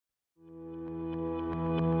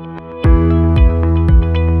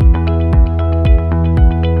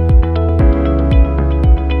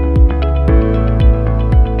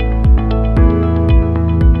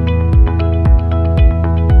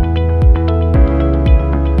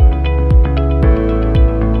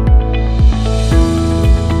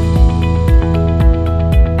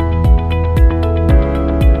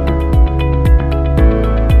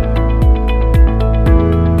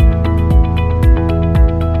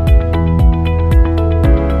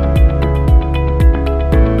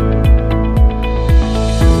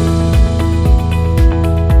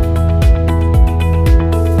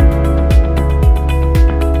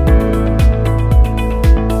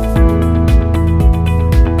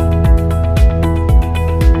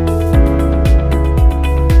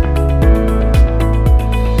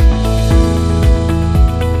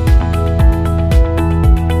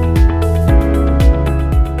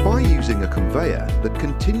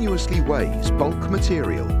continuously weighs bulk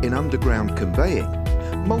material in underground conveying,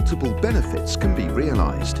 multiple benefits can be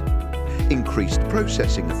realised. Increased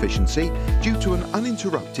processing efficiency due to an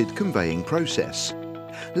uninterrupted conveying process.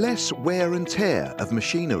 Less wear and tear of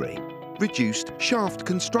machinery. Reduced shaft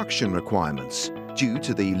construction requirements due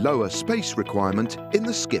to the lower space requirement in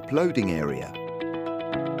the skip loading area.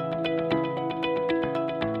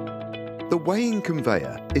 The weighing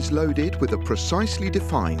conveyor is loaded with a precisely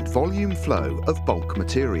defined volume flow of bulk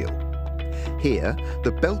material. Here,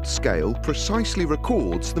 the belt scale precisely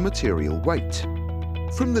records the material weight.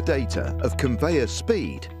 From the data of conveyor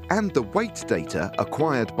speed and the weight data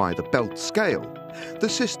acquired by the belt scale, the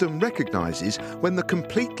system recognises when the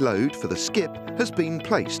complete load for the skip has been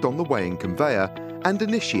placed on the weighing conveyor and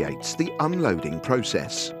initiates the unloading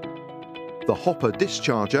process. The hopper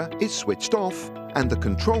discharger is switched off and the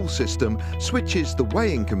control system switches the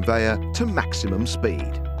weighing conveyor to maximum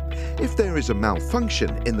speed. If there is a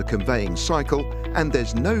malfunction in the conveying cycle and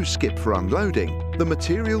there's no skip for unloading, the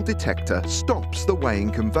material detector stops the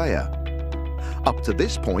weighing conveyor. Up to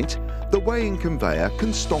this point, the weighing conveyor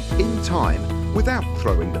can stop in time without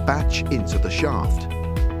throwing the batch into the shaft.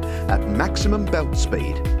 At maximum belt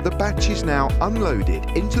speed, the batch is now unloaded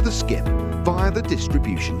into the skip via the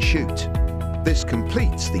distribution chute. This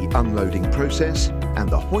completes the unloading process and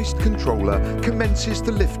the hoist controller commences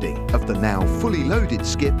the lifting of the now fully loaded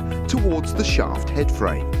skip towards the shaft head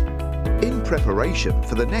frame. In preparation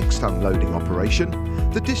for the next unloading operation,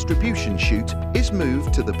 the distribution chute is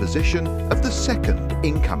moved to the position of the second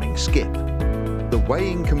incoming skip. The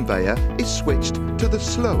weighing conveyor is switched to the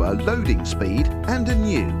slower loading speed and a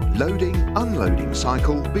new loading-unloading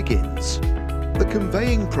cycle begins. The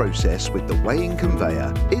conveying process with the weighing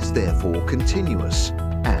conveyor is therefore continuous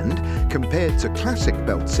and, compared to classic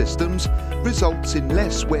belt systems, results in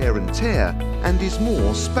less wear and tear and is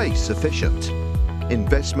more space efficient.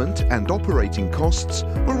 Investment and operating costs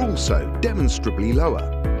are also demonstrably lower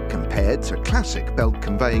compared to classic belt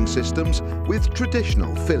conveying systems with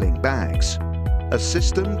traditional filling bags. A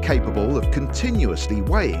system capable of continuously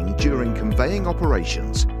weighing during conveying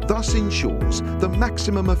operations thus ensures the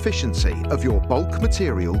maximum efficiency of your bulk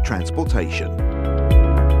material transportation.